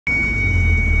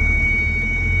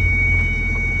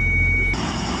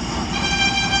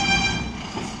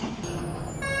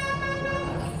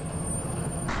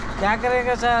क्या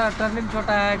करेगा sir, turning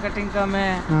छोटा है, कटिंग कम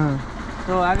है। हाँ।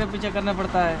 तो आगे पीछे करना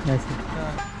पड़ता है ऐसे।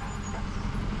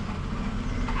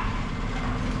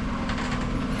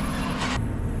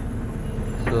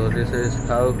 So this is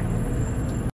how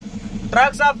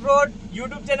trucks of road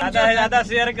YouTube channel ज़्यादा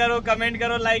शेयर करो, कमेंट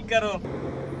करो, लाइक करो।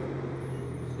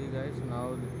 See guys, now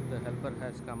the helper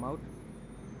has come out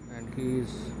and he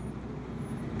is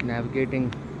navigating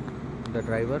the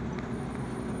driver.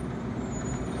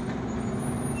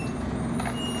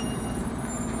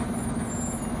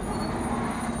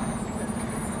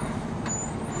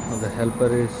 Now the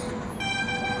helper is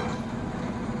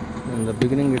in the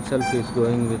beginning itself is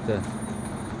going with a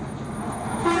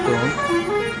stone.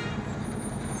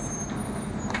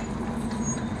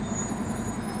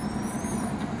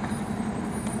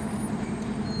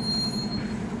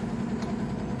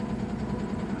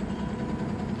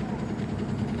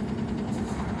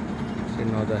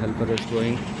 Now the helper is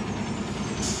going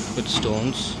with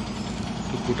stones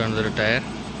to put under the tire.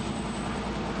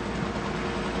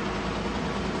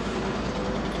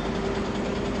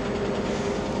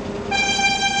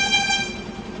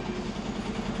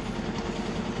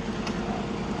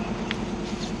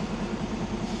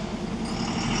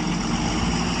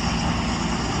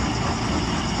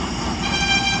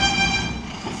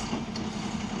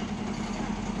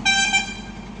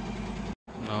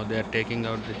 Now they are taking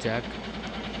out the jack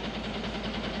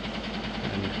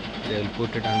and they will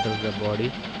put it under the body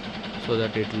so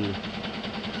that it will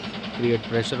create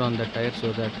pressure on the tire so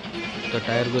that the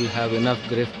tire will have enough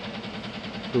grip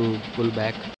to pull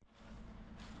back.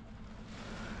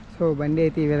 So బండి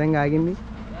అయితే ఈ విధంగా ఆగింది,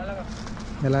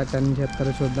 ఎలా turn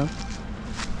చేస్తారో చూద్దాం.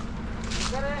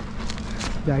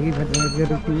 జాగి పెట్టడం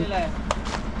జరుగుతుంది.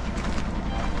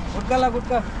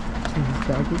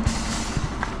 జాగి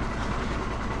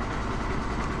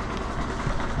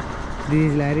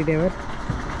दिस लैरी ड्राइवर।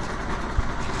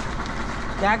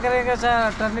 क्या करेगा सर,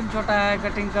 टर्निंग छोटा है,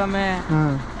 कटिंग कम है।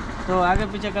 हाँ। तो आगे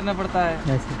पीछे करना पड़ता है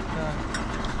ऐसे।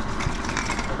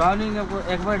 डाउनिंग है,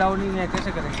 एक बार डाउनिंग है,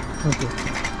 कैसे करेंगे? ओके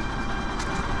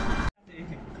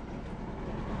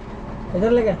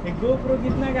इधर लगा। एक GoPro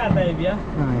कितना का आता है भैया?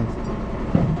 हाँ ऐसे।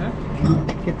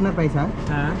 कितना पैसा?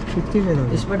 हाँ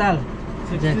 65,000। इस पर डाल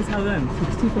 65,000।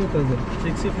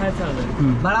 65,000।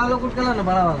 बड़ा वाला कुट कला ना,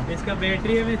 बड़ा वाला। इसका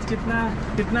बैटरी है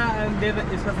कितना देर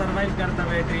इसका सर्वाइव करता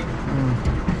बैटरी?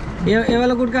 ये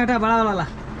वाला कुट का हटा, बड़ा वाला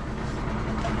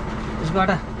इसको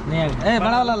हटा, नहीं आएगा।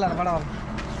 बड़ा वाला ला, बड़ा वाला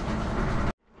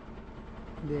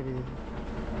दे दे।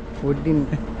 वुडिन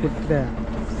कुत्ता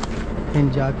इन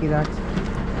जाकी राज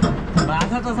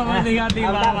भाषा तो समझ नहीं आती,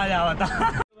 बड़ा मजा आता।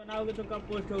 बनाओगे तो कब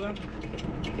पोस्ट होगा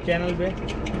चैनल पे?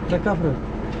 कब?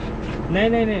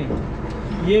 नहीं,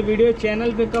 ये वीडियो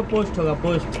चैनल पे कब पोस्ट होगा?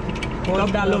 पोस्ट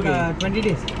कब डालोगे? 20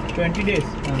 डेज। 20 डेज,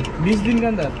 20 दिन के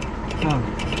अंदर। हाँ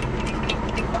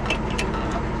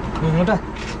उठा,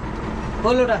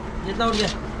 खोल उठा, जितना उठ गया।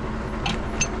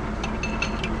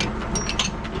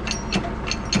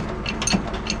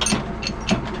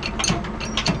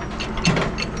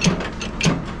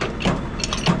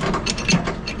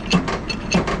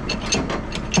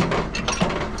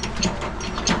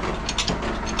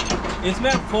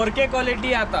 इसमें 4K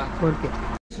क्वालिटी आता। 4K।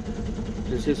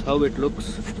 This is how it looks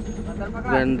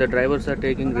when the drivers are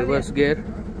taking reverse gear.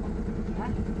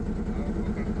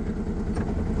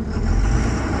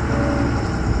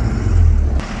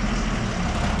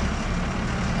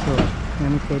 So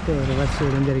మనకైతే రివర్స్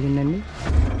చేయడం జరిగిందండి.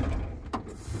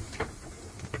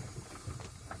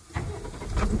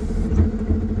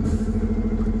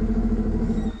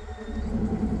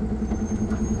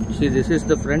 See, this is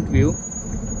the front view.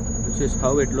 This is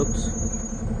how it looks.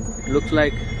 It looks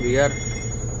like we are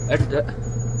at the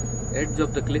edge of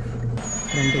the cliff.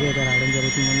 Front కి అయితే రావడం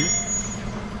జరుగుతుందండి.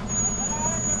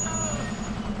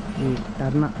 ఈ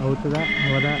turn అవుతుందా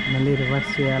అవదా, మళ్ళీ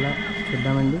రివర్స్ చేయాలా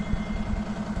చూద్దామండి.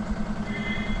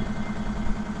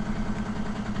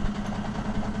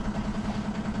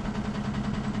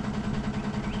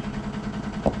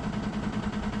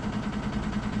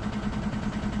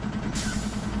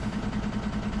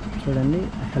 చూడండి,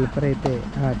 హెల్పర్ అయితే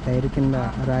ఆ టైర్ కింద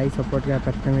రాయి సపోర్ట్గా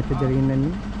పెట్టడం అయితే జరిగిందండి.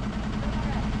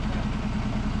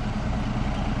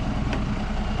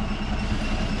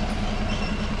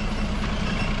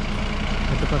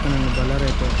 అటుపక్కన బలర్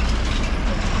అయితే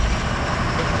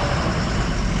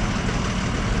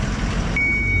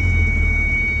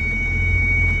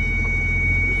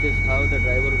This is how the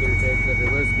driver will take the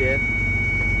reverse gear.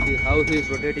 See how he is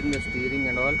rotating the steering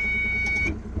and all.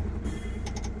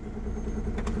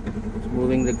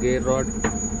 Moving the gear rod,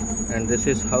 and this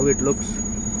is how it looks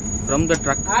from the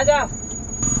truck. आजा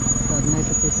turn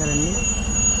అయితే చేశారండి.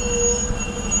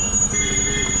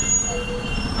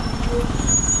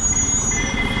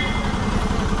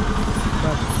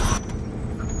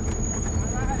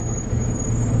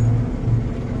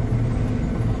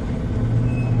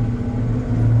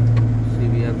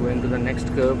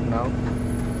 curve now.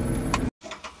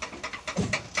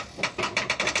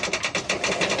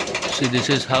 See, this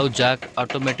is how jack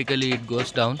automatically it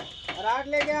goes down.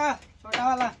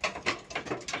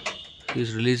 He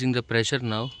is releasing the pressure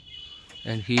now,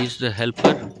 and he is the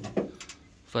helper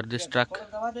for this truck.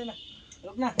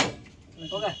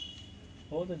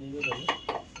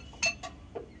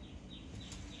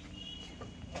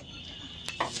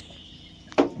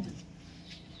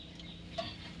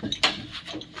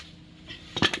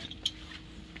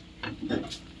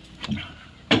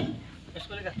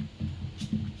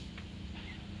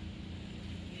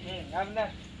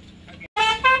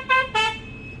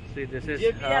 See, this is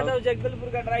how Jagdalpur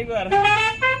का driver.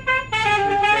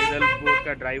 This is Jagdalpur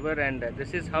ka driver, and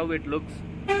this is how it looks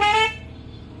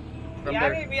from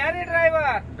Bihari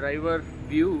driver. driver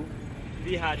view.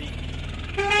 Bihari.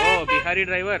 Oh, Bihari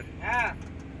driver. हाँ.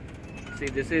 See,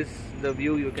 this is the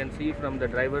view you can see from the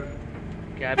driver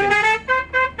cabin.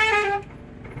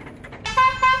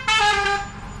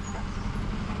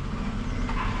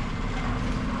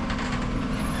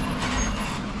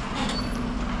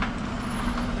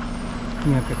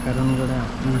 यहाँ पे करण కూడా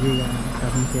ఈజీగా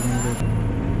turn చేయడానికి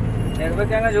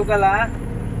నిర్భయంగా చూడాలా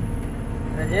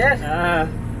Rajesh.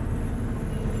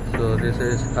 So this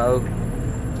is how.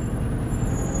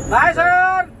 Bye sir.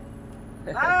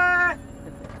 Bye.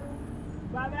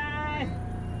 Bye bye.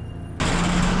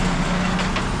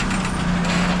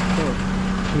 So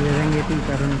ఈ విధంగా అయితే ఈ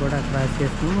కరణ్ కూడా క్రాస్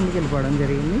చేసుకుని ముందుకు వెళ్ళిపోవడం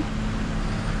జరిగింది.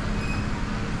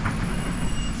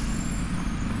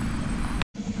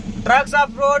 Trucks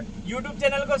of road YouTube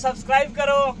channel को सब्सक्राइब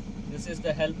करो. This is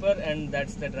the helper and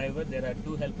that's the driver. There are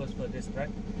two helpers for this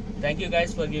truck. Thank you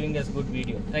guys for giving us good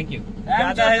video. Thank you.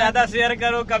 ज़्यादा से ज़्यादा share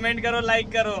करो, comment करो, like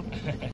करो.